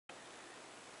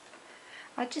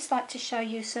I'd just like to show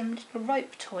you some little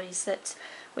rope toys that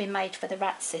we made for the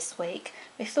rats this week.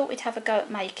 We thought we'd have a go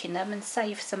at making them and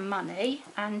save some money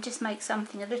and just make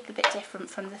something a little bit different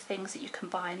from the things that you can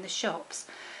buy in the shops.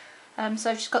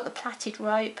 So I've just got the plaited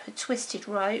rope, a twisted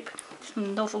rope,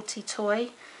 some novelty toy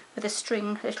with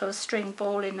a little string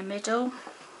ball in the middle,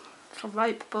 little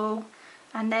rope ball,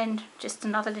 and then just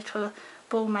another little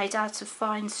ball made out of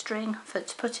fine string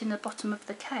to put in the bottom of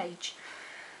the cage.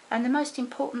 And the most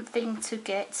important thing to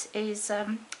get is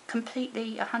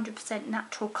completely 100%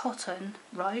 natural cotton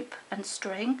rope and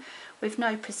string with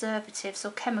no preservatives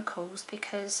or chemicals,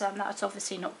 because that's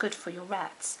obviously not good for your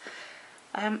rats.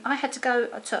 I had to go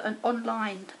to an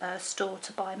online store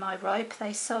to buy my rope.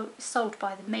 They sold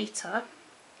by the metre,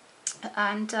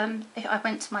 and I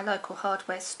went to my local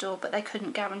hardware store, but they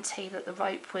couldn't guarantee that the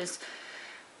rope was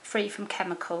free from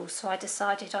chemicals, so I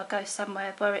decided I'll go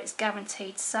somewhere where it's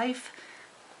guaranteed safe,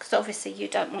 because obviously you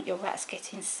don't want your rats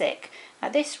getting sick. Now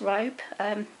this rope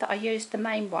that I used, the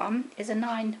main one, is a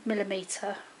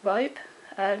 9mm rope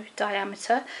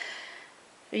diameter.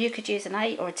 You could use an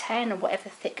 8 or a 10 or whatever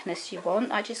thickness you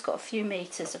want. I just got a few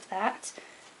meters of that.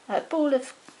 A ball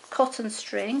of cotton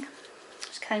string,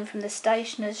 which came from the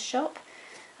stationer's shop,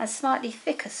 and slightly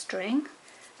thicker string.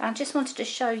 I just wanted to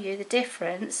show you the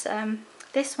difference.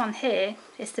 This one here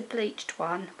is the bleached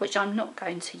one, which I'm not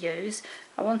going to use.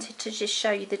 I wanted to just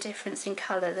show you the difference in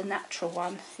colour. The natural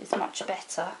one is much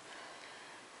better.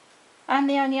 And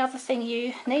the only other thing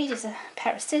you need is a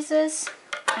pair of scissors,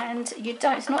 and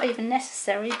it's not even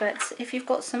necessary, but if you've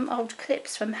got some old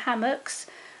clips from hammocks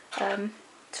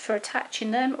for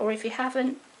attaching them, or if you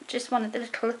haven't, just one of the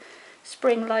little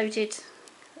spring-loaded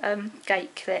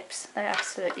gate clips, they're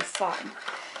absolutely fine.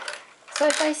 So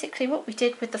basically what we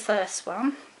did with the first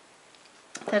one,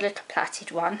 the little plaited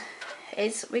one,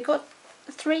 is we got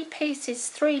 3 pieces,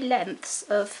 3 lengths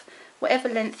of whatever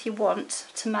length you want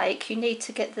to make. You need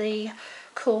to get the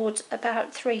cord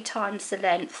about 3 times the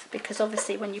length, because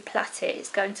obviously when you plait it, it's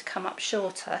going to come up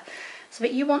shorter. So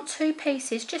but you want 2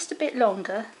 pieces just a bit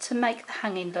longer to make the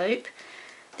hanging loop.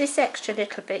 This extra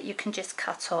little bit you can just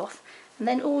cut off, and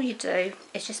then all you do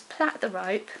is just plait the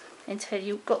rope until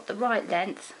you've got the right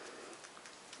length,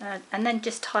 and then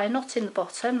just tie a knot in the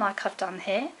bottom like I've done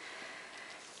here.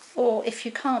 Or if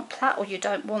you can't plait or you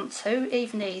don't want to,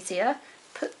 even easier,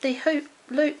 put the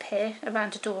loop here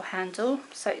around a door handle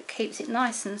so it keeps it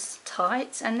nice and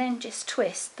tight, and then just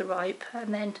twist the rope,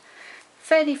 and then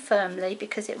fairly firmly,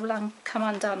 because it will come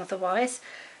undone otherwise,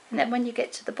 and then when you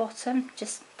get to the bottom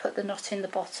just put the knot in the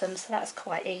bottom. So that's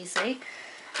quite easy.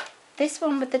 This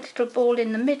one with the little ball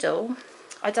in the middle,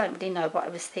 I don't really know what I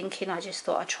was thinking. I just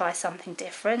thought I'd try something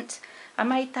different. I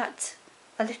made that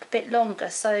a little bit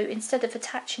longer, so instead of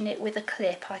attaching it with a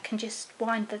clip, I can just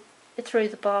wind it through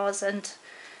the bars and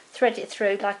thread it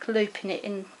through, like looping it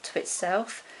into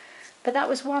itself. But that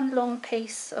was one long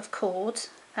piece of cord,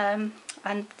 and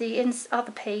the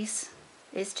other piece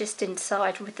is just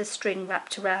inside with the string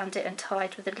wrapped around it and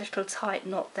tied with a little tight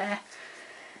knot there.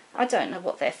 I don't know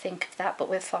what they think of that, but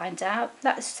we'll find out.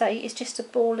 That, say, is just a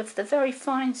ball of the very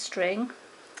fine string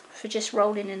for just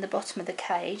rolling in the bottom of the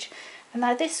cage. And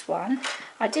now this one,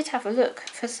 I did have a look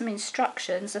for some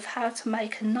instructions of how to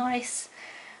make a nice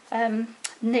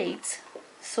neat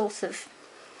sort of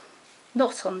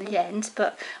knot on the end,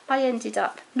 but I ended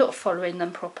up not following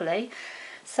them properly.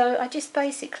 So I just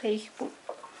basically,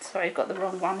 sorry, I've got the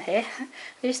wrong one here.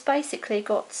 I just basically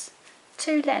got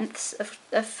 2 lengths of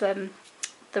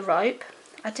the rope.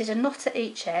 I did a knot at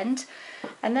each end,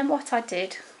 and then what I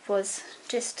did was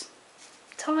just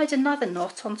tied another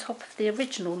knot on top of the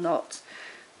original knot,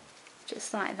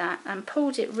 just like that, and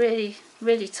pulled it really,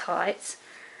 really tight.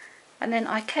 And then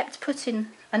I kept putting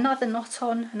another knot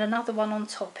on and another one on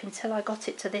top until I got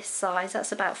it to this size.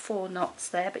 That's about 4 knots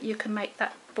there, but you can make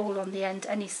that ball on the end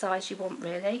any size you want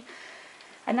really.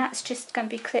 And that's just going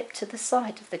to be clipped to the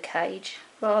side of the cage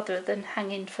rather than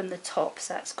hanging from the top,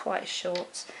 so that's quite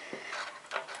short.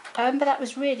 But that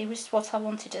was really just what I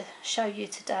wanted to show you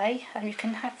today, and you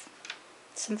can have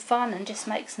some fun and just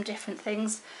make some different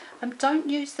things. Don't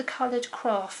use the coloured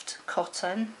craft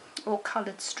cotton or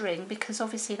coloured string, because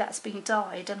obviously that's been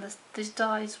dyed, and the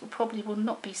dyes probably will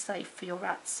not be safe for your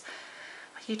rats.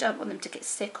 You don't want them to get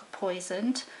sick or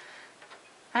poisoned.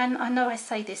 And I know I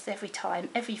say this every time,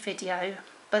 every video,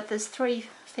 but there's 3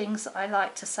 things that I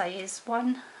like to say is,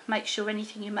 1, make sure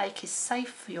anything you make is safe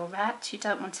for your rat. You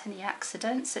don't want any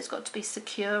accidents, so it's got to be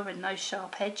secure and no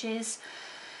sharp edges.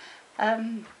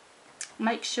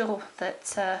 Make sure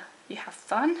that you have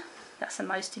fun, that's the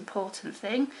most important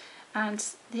thing. and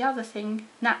the other thing,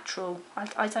 natural.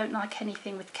 I don't like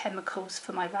anything with chemicals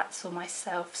for my rats or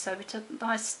myself, so it's a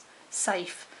nice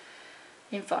safe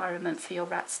environment for your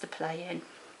rats to play in.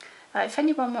 If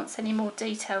anyone wants any more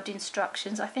detailed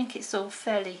instructions, I think it's all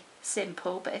fairly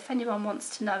simple, but if anyone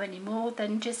wants to know any more,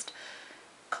 then just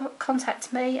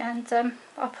contact me and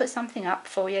I'll put something up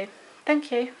for you.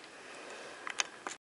 Thank you.